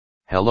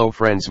Hello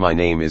friends, my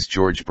name is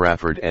George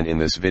Bradford and in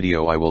this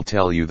video I will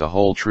tell you the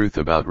whole truth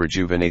about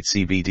Rejuvenate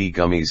CBD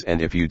Gummies,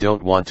 and if you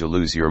don't want to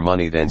lose your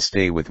money then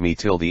stay with me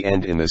till the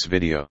end in this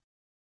video.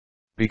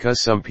 Because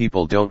some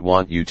people don't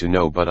want you to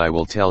know, but I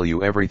will tell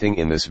you everything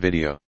in this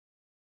video.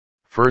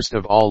 First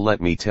of all, let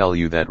me tell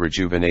you that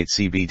Rejuvenate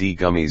CBD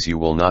Gummies, you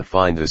will not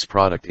find this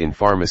product in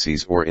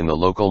pharmacies or in the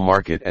local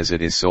market, as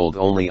it is sold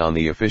only on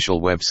the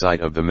official website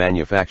of the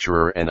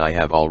manufacturer, and I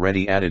have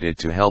already added it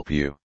to help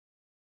you.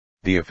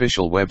 The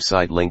official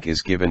website link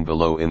is given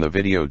below in the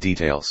video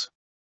details.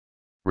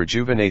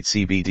 Rejuvenate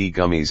CBD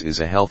Gummies is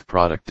a health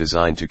product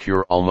designed to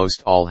cure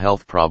almost all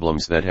health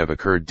problems that have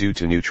occurred due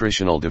to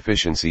nutritional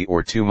deficiency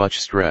or too much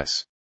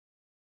stress.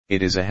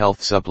 It is a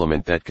health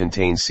supplement that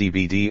contains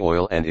CBD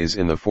oil and is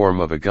in the form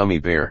of a gummy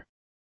bear.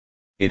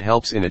 It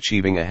helps in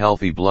achieving a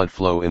healthy blood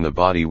flow in the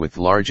body with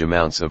large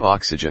amounts of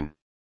oxygen.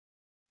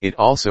 It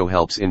also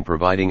helps in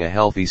providing a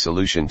healthy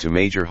solution to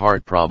major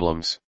heart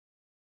problems.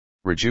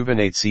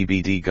 Rejuvenate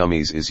CBD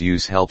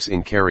Gummies helps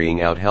in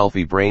carrying out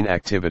healthy brain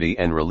activity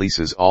and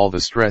releases all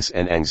the stress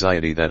and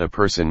anxiety that a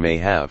person may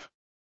have.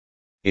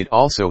 It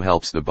also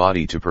helps the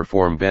body to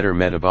perform better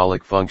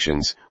metabolic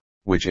functions,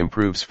 which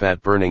improves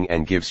fat burning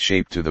and gives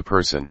shape to the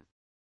person.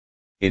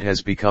 It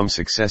has become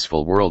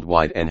successful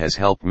worldwide and has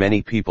helped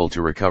many people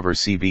to recover.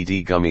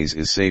 CBD Gummies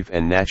is safe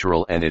and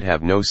natural, and it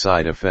have no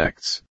side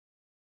effects.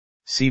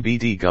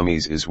 CBD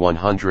Gummies is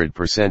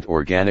 100%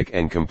 organic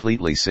and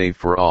completely safe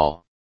for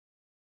all.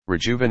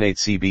 Rejuvenate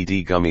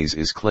CBD Gummies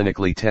is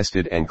clinically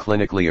tested and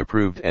clinically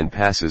approved and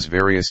passes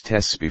various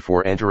tests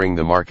before entering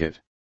the market.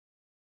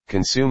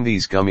 Consume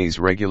these gummies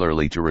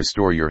regularly to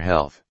restore your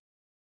health.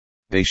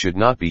 They should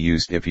not be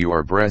used if you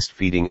are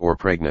breastfeeding or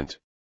pregnant.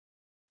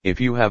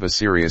 If you have a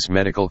serious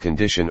medical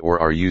condition or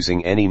are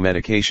using any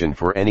medication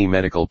for any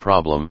medical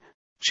problem,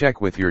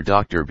 check with your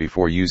doctor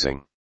before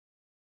using.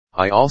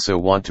 I also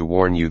want to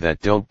warn you that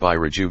don't buy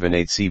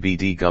Rejuvenate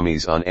CBD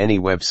Gummies on any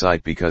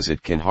website because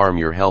it can harm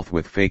your health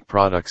with fake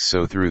products.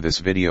 So through this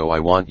video I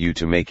want you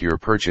to make your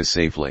purchase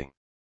safely.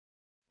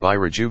 Buy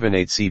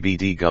Rejuvenate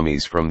CBD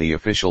Gummies from the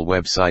official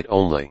website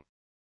only.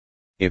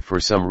 If for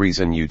some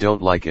reason you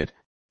don't like it,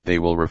 they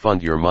will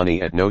refund your money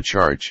at no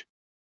charge.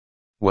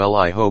 Well,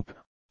 I hope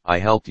I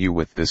helped you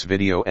with this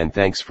video, and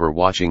thanks for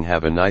watching.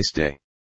 Have a nice day.